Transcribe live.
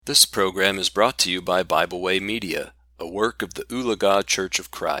This program is brought to you by Bible Way Media, a work of the Ulaga Church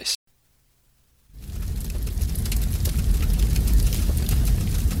of Christ.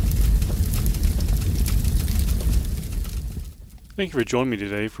 Thank you for joining me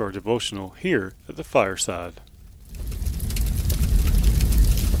today for our devotional here at the Fireside.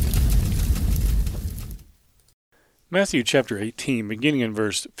 Matthew chapter 18, beginning in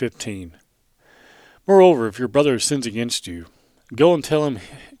verse 15. Moreover, if your brother sins against you, go and tell him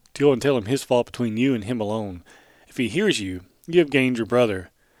his fault between you and him alone. If he hears you, you have gained your brother.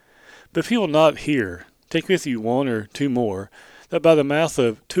 But if he will not hear, take with you one or two more, that by the mouth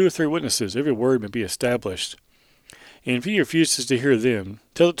of 2 or 3 witnesses every word may be established. And if he refuses to hear them,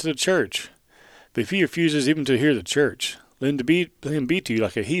 tell it to the church. But if he refuses even to hear the church, let him be to you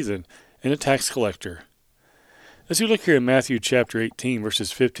like a heathen and a tax collector. As you look here in Matthew chapter 18,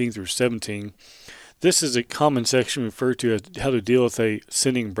 verses 15 through 17, this is a common section referred to as how to deal with a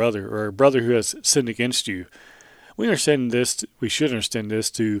sinning brother, or a brother who has sinned against you. We should understand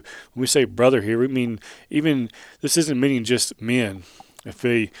this when we say brother here, we mean even, this isn't meaning just men.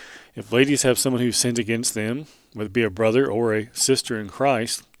 If ladies have someone who sins against them, whether it be a brother or a sister in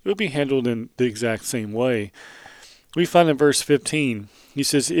Christ, it would be handled in the exact same way. We find in verse 15, he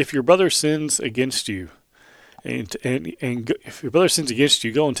says, if your brother sins against you, and if your brother sins against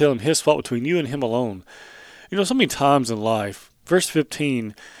you, go and tell him his fault between you and him alone. You know, so many times in life, verse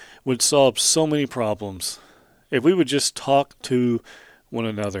 15 would solve so many problems if we would just talk to one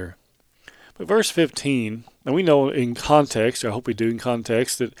another. But verse 15, and we know in context, I hope we do in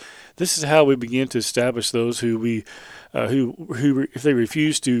context, that this is how we begin to establish those who if they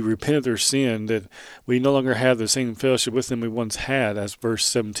refuse to repent of their sin, that we no longer have the same fellowship with them we once had, as verse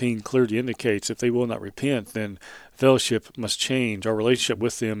 17 clearly indicates. If they will not repent, then fellowship must change. Our relationship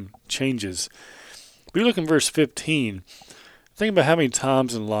with them changes. We look in verse 15. Think about how many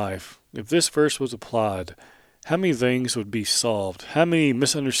times in life, if this verse was applied, how many things would be solved, how many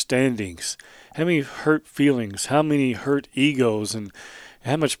misunderstandings, how many hurt feelings, how many hurt egos, and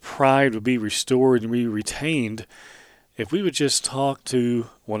how much pride would be restored and be retained if we would just talk to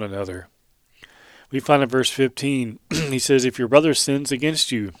one another. We find in verse 15, he says, if your brother sins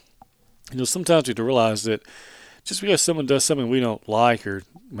against you, sometimes we have to realize that just because someone does something we don't like, or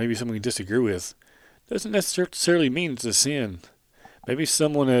maybe something we disagree with, doesn't necessarily mean it's a sin. Maybe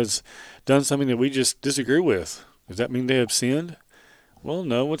someone has done something that we just disagree with. Does that mean they have sinned? Well,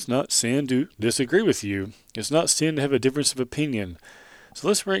 no, it's not sin to disagree with you. It's not sin to have a difference of opinion. So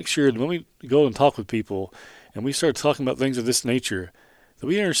let's make sure that when we go and talk with people and we start talking about things of this nature, that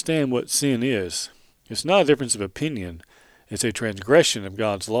we understand what sin is. It's not a difference of opinion. It's a transgression of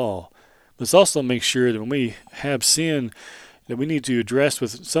God's law. Let's also make sure that when we have sin that we need to address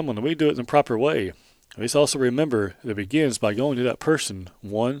with someone, that we do it in the proper way. Let's also remember that it begins by going to that person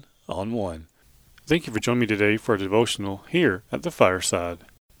one-on-one. Thank you for joining me today for a devotional here at the Fireside.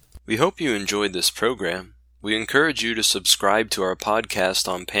 We hope you enjoyed this program. We encourage you to subscribe to our podcast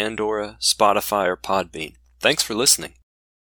on Pandora, Spotify, or Podbean. Thanks for listening.